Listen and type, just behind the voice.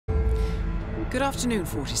Good afternoon,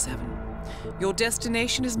 47. Your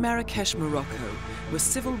destination is Marrakesh, Morocco, where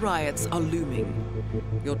civil riots are looming.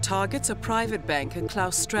 Your targets are private banker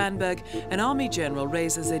Klaus Strandberg and Army General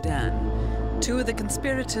Reza Zaidan, two of the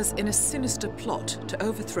conspirators in a sinister plot to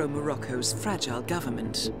overthrow Morocco's fragile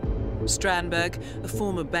government. Strandberg, a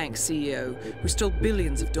former bank CEO who stole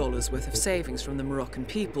billions of dollars worth of savings from the Moroccan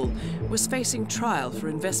people, was facing trial for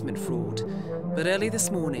investment fraud. But early this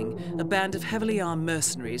morning, a band of heavily armed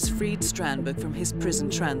mercenaries freed Strandberg from his prison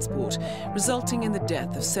transport, resulting in the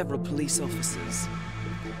death of several police officers.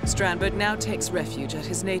 Strandberg now takes refuge at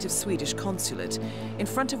his native Swedish consulate, in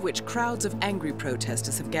front of which crowds of angry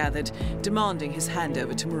protesters have gathered, demanding his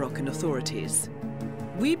handover to Moroccan authorities.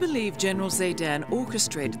 We believe General Zaidan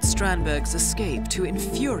orchestrated Strandberg's escape to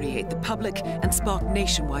infuriate the public and spark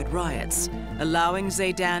nationwide riots, allowing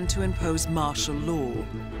Zaidan to impose martial law.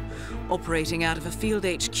 Operating out of a field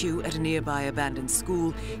HQ at a nearby abandoned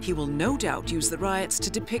school, he will no doubt use the riots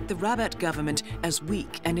to depict the Rabat government as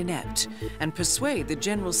weak and inept, and persuade the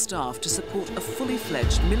general staff to support a fully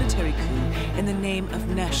fledged military coup in the name of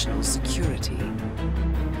national security.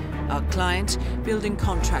 Our client, building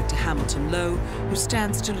contractor Hamilton Lowe, who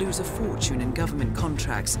stands to lose a fortune in government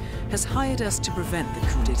contracts, has hired us to prevent the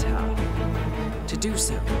coup d'etat. To do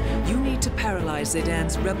so, you need to paralyze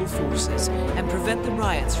Zaidan's rebel forces and prevent the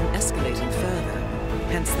riots from escalating further,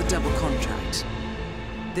 hence the double contract.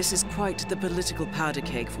 This is quite the political powder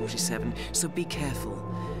keg, 47, so be careful.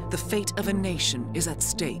 The fate of a nation is at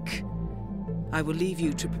stake. I will leave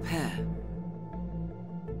you to prepare.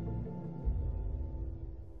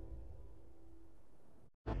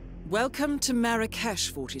 Welcome to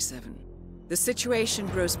Marrakesh, 47. The situation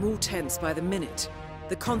grows more tense by the minute.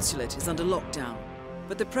 The consulate is under lockdown,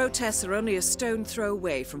 but the protests are only a stone throw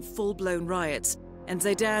away from full-blown riots, and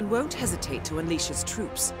Zaidan won't hesitate to unleash his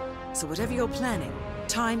troops. So whatever you're planning,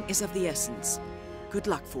 time is of the essence. Good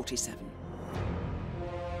luck, 47.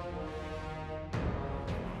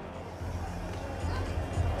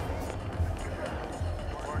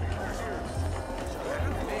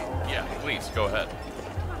 Yeah, please, go ahead.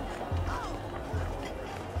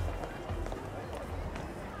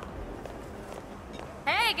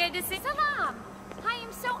 Hey, good to see Salam! I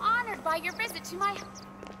am so honored by your visit to my...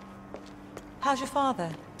 How's your father?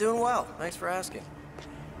 Doing well, thanks for asking.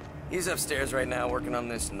 He's upstairs right now working on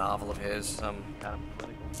this novel of his, some kind of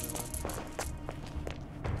political...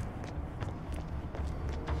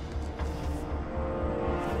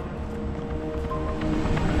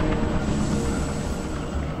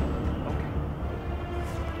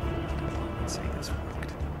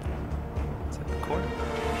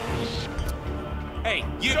 Hey,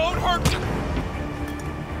 you don't hurt me!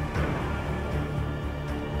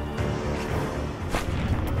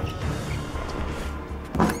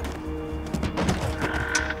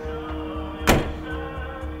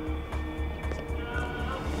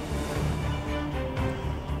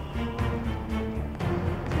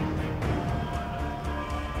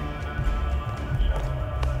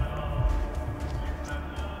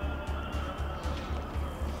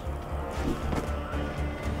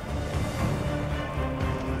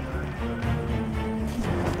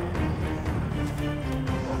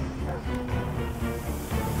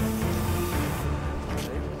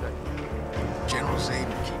 General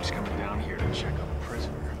Zaidan keeps coming down here to check on a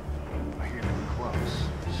prisoner. I hear them close,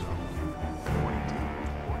 so what do you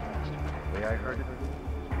do? The way I heard it,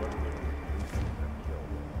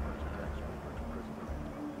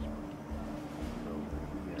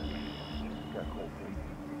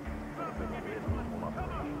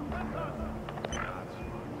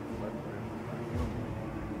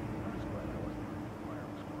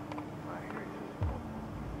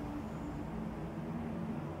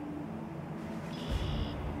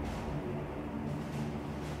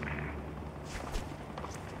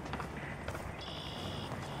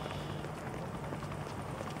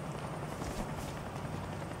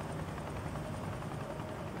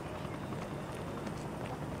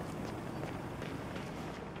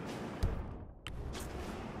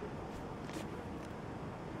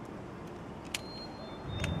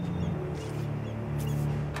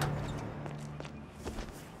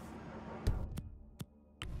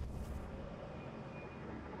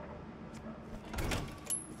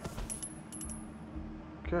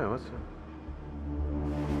 Okay, what's it?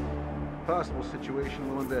 Possible situation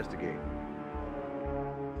we'll investigate.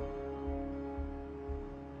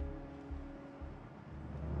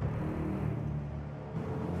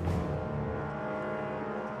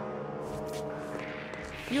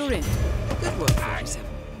 You're in. Good work, 47.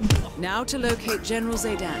 Now to locate General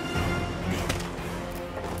Zaidan.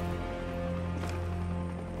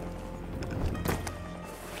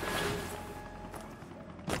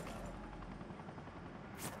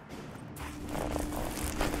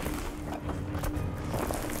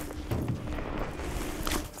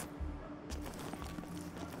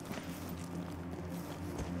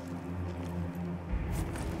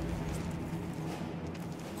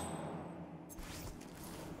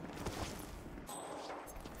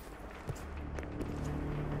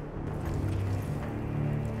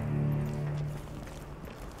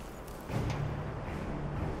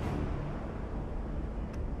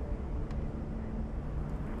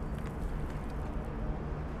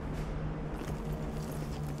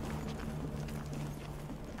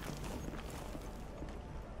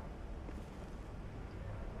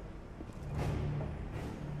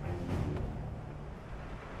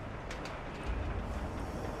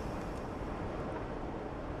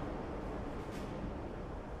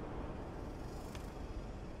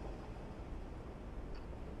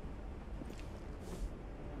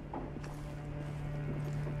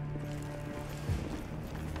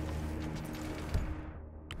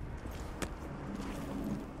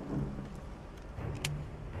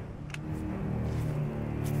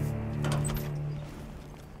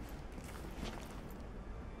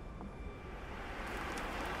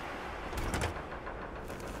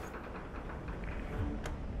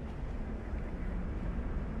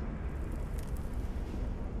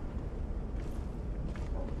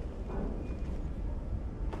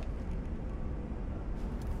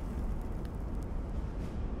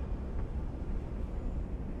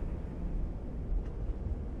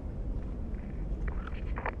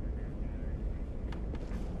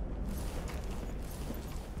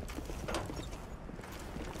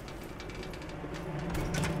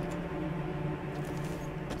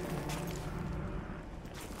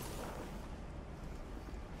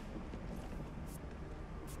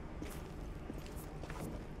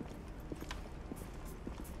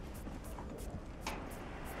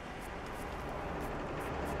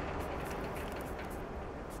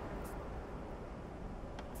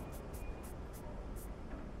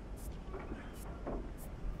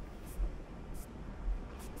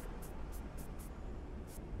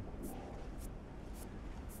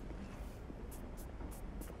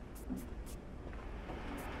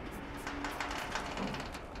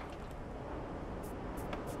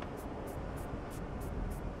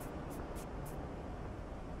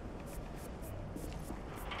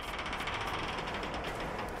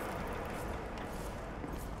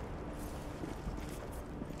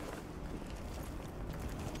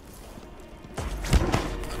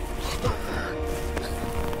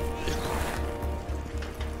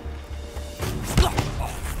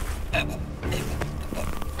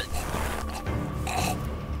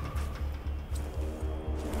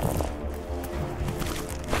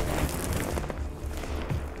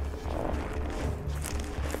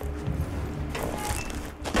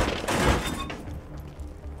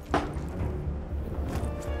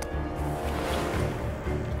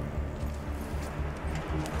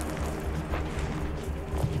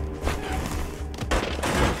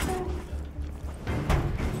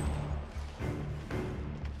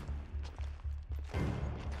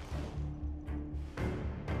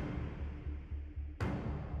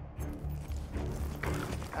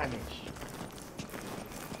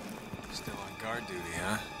 Guard duty,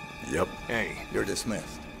 huh? Yep. Hey. You're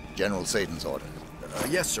dismissed. General Satan's order.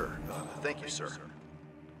 Yes, sir. Thank you, sir.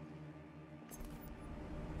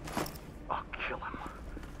 I'll kill him.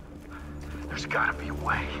 There's gotta be a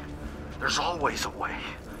way. There's always a way.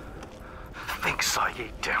 Think,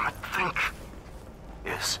 Saeed, damn it, think.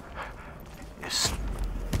 Is...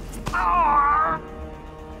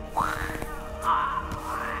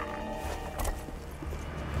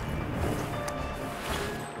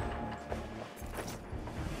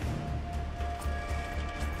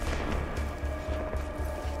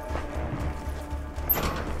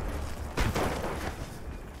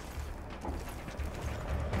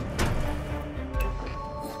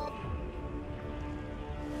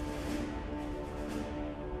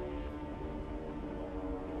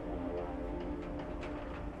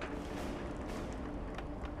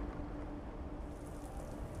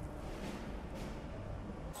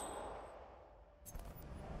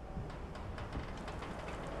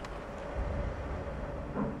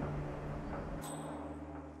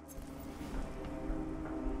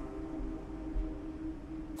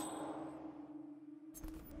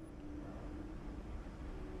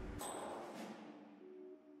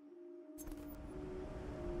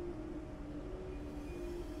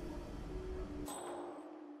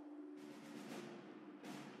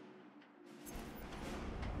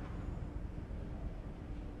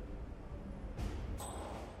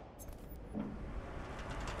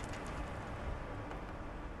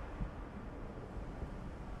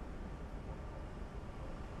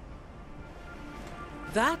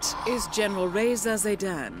 That is General Reza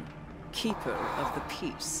Zaidan, Keeper of the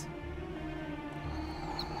Peace.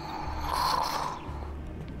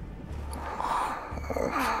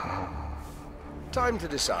 Time to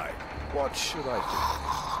decide. What should I do?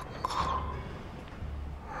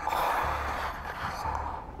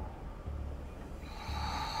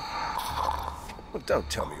 Well, don't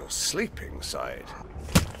tell me you're sleeping, Said.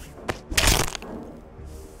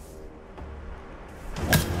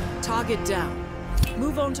 Target down.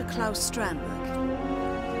 Move on to Klaus Strandberg.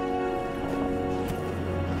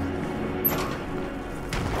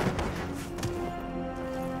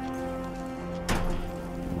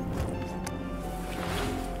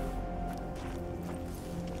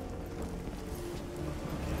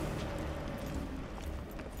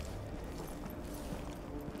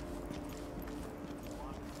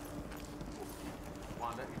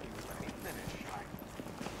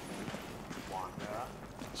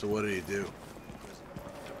 So what did he do?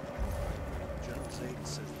 General Zayden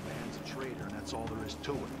says the man's a traitor, and that's all there is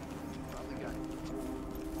to it. Probably got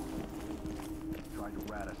tried to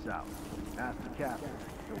rat us out. Ask the captain.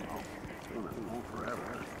 He'll not hold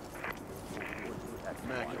forever. That's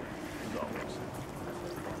Maggie, as always.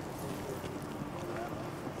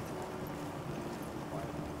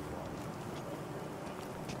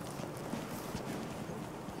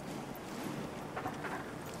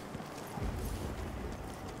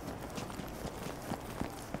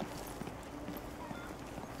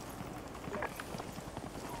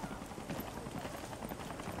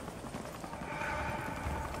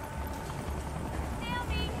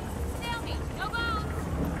 Snail meat! No bones!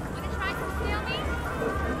 Wanna try some snail meat?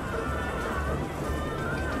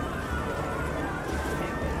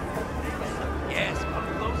 Yes, come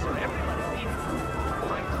closer. Everybody needs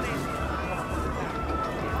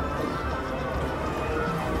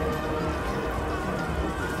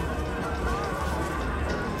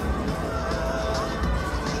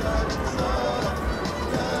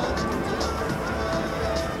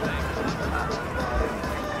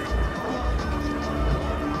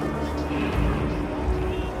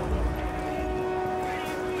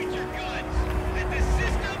with your guns. Let the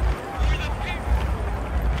system or the people.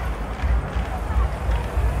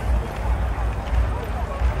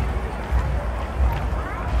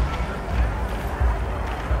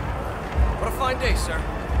 What a fine day, sir.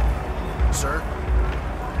 Sir?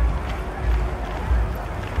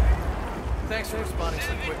 Thanks for responding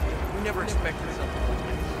so quickly. We never expected something like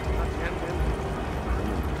this.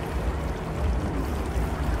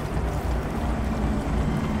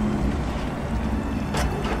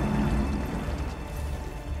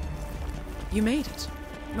 You made it.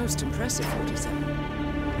 Most impressive,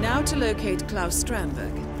 47. Now to locate Klaus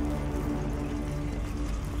Strandberg.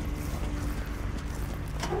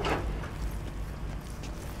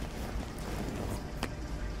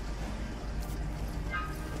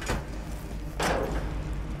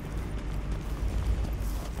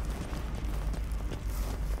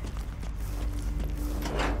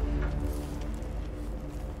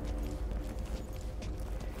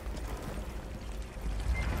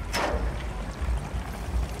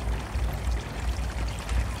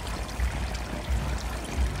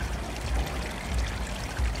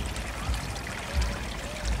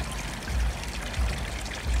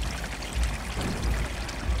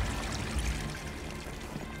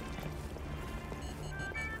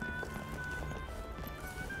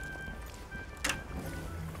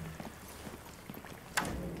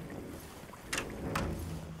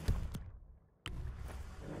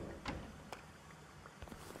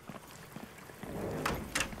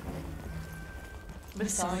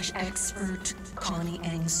 Massage expert Connie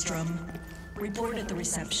Engstrom. Report at the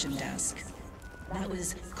reception desk. That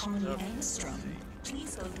was Connie Engstrom.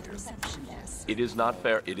 Please go to the reception desk. It is not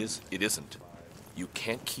fair. It isn't. You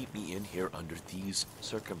can't keep me in here under these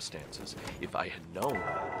circumstances. If I had known...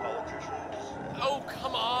 Oh,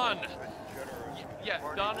 come on! Yeah,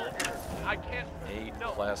 Donald, I can't...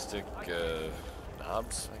 No. Plastic,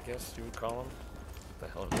 knobs, I guess you would call them? What the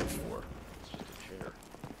hell are those for? It's just a chair.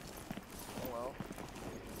 Oh, well.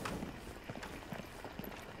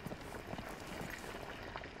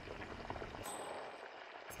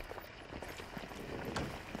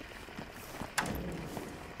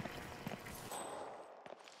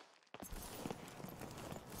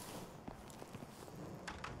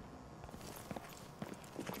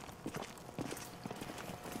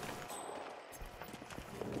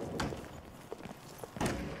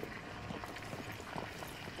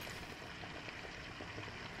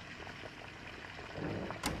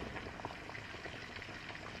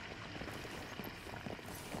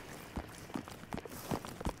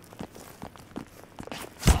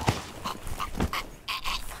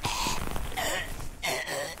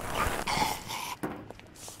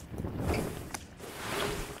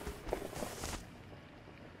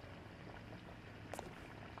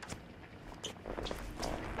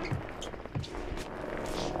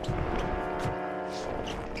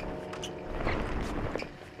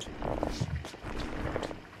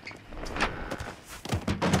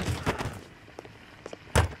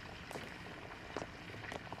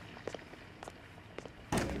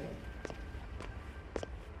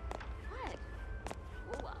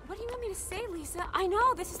 To say, Lisa, I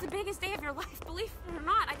know this is the biggest day of your life. Believe it or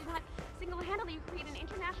not, I did not single-handedly create an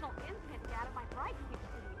international incident out of my bride.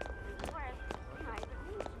 Whereas, you know, I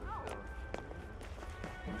need to know.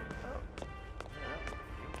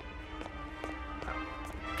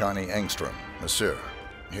 Connie Engstrom, monsieur.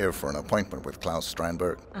 Here for an appointment with Klaus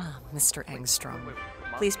Strandberg. Ah, Mr. Engstrom.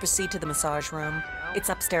 Please proceed to the massage room. It's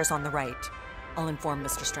upstairs on the right. I'll inform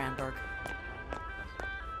Mr. Strandberg.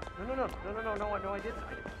 No, I didn't.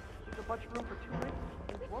 There's a bunch of room for two rings.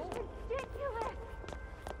 Ridiculous!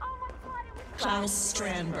 Oh my God, it was Klaus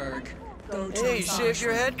Strandberg. Go to Hey, you shake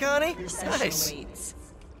your head, Connie? Nice. Waits.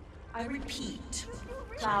 I repeat,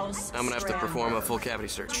 Klaus I'm gonna have to perform a full cavity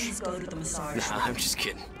search. Please go to the massage Nah, room. I'm just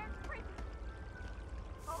kidding.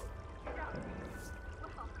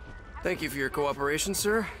 Thank you for your cooperation,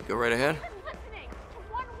 sir. Go right ahead. listening to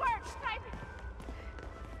one word. Type it.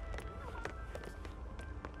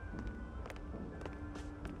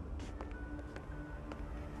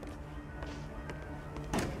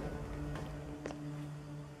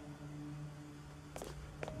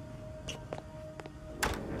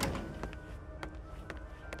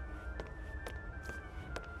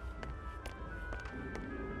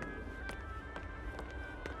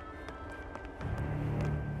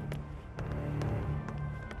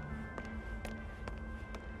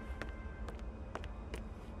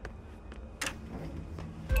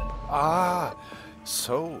 Ah,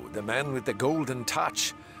 so the man with the golden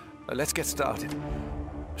touch. Let's get started.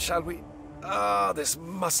 Shall we? Ah, this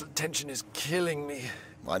muscle tension is killing me.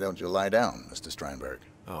 Why don't you lie down, Mr. Strandberg?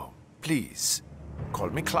 Oh, please.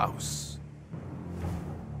 Call me Klaus.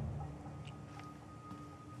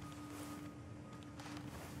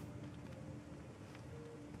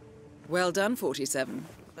 Well done, 47.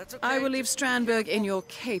 That's okay. I will leave Strandberg in your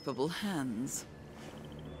capable hands.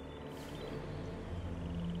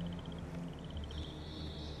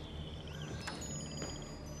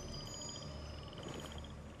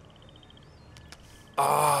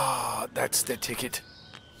 Ah, that's the ticket.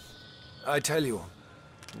 I tell you,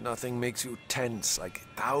 nothing makes you tense like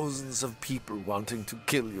thousands of people wanting to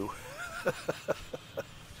kill you.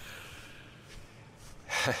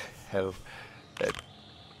 Hell.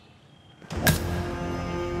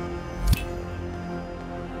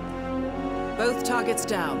 Both targets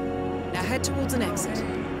down. Now head towards an exit.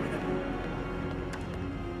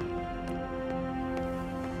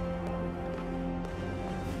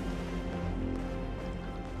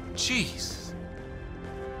 Jeez.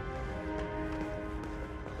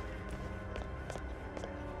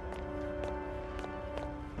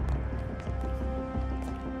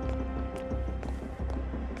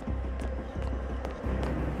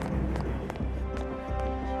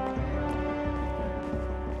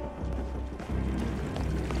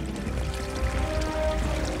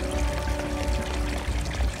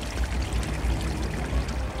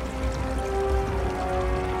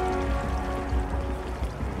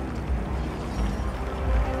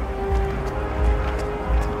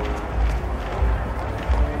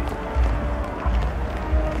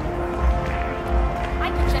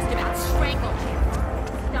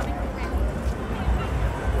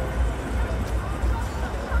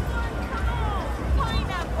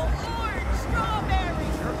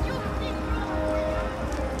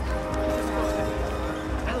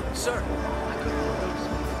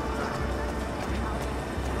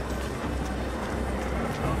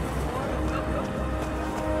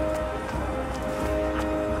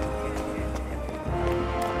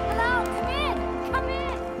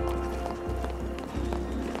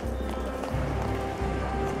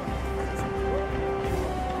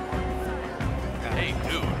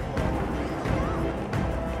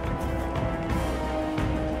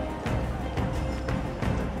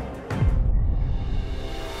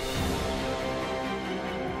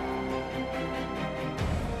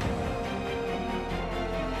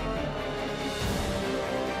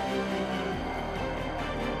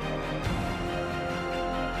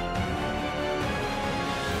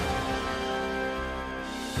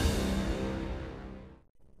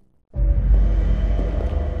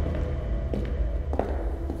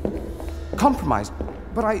 compromised.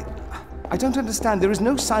 But I don't understand. There is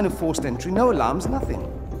no sign of forced entry, no alarms, nothing.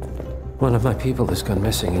 One of my people has gone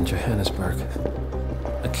missing in Johannesburg.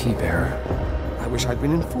 A key bearer. I wish I'd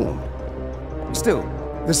been informed. Still,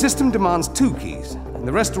 the system demands 2 keys, and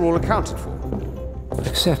the rest are all accounted for.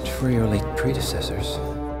 Except for your late predecessors.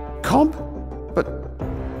 Cobb? But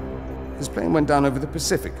his plane went down over the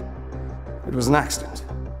Pacific. It was an accident.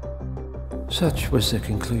 Such was the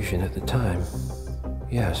conclusion at the time.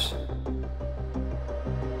 Yes.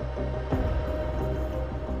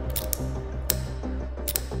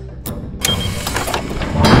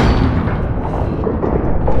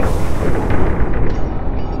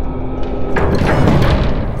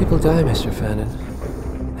 People die, Mr. Fannin.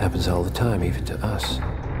 Happens all the time, even to us.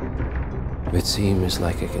 It seems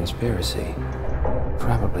like a conspiracy.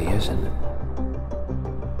 Probably isn't.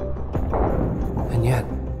 And yet,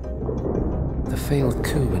 the failed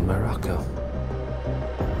coup in Morocco,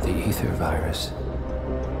 the ether virus.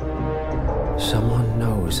 Someone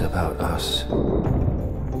knows about us.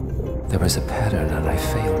 There was a pattern and I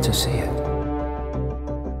failed to see it.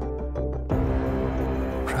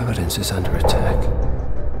 Providence is under attack.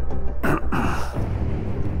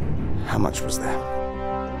 How much was there?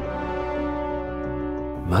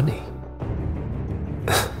 Money?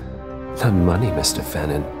 Not money, Mr.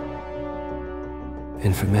 Fannin.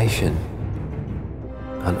 Information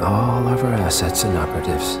on all of our assets and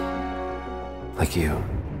operatives. Like you.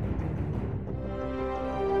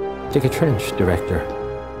 Dig a trench, Director.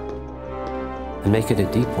 And make it a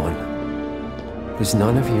deep one. Because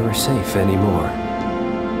none of you are safe anymore.